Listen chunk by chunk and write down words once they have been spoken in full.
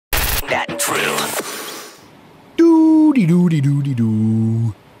that true.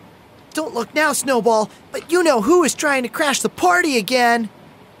 Doo-dee-doo-dee-doo-dee-doo. Don't look now, Snowball, but you know who is trying to crash the party again.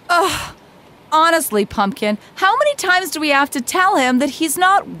 Ugh. Honestly, Pumpkin, how many times do we have to tell him that he's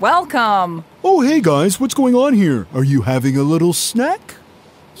not welcome? Oh, hey guys, what's going on here? Are you having a little snack?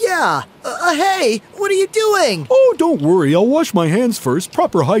 Yeah, hey, what are you doing? Oh, don't worry, I'll wash my hands first,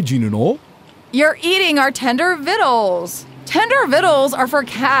 proper hygiene and all. You're eating our tender victuals. Tender victuals are for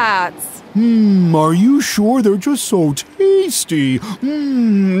cats. Are you sure they're just so tasty?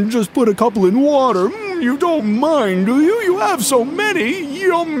 Just put a couple in water. You don't mind, do you? You have so many.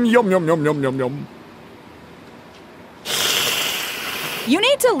 Yum, yum, yum, yum, yum, yum, yum. You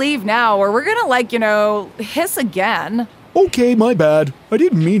need to leave now or we're gonna, hiss again. Okay, my bad. I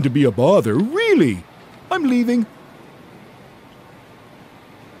didn't mean to be a bother, really. I'm leaving.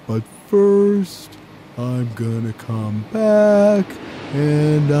 But first, I'm gonna come back,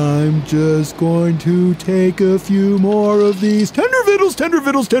 and I'm just going to take a few more of these tender victuals, tender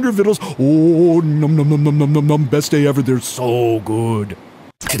victuals, tender victuals. Oh, num num num num num num num. Best day ever. They're so good.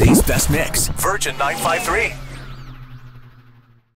 Today's best mix, Virgin 953.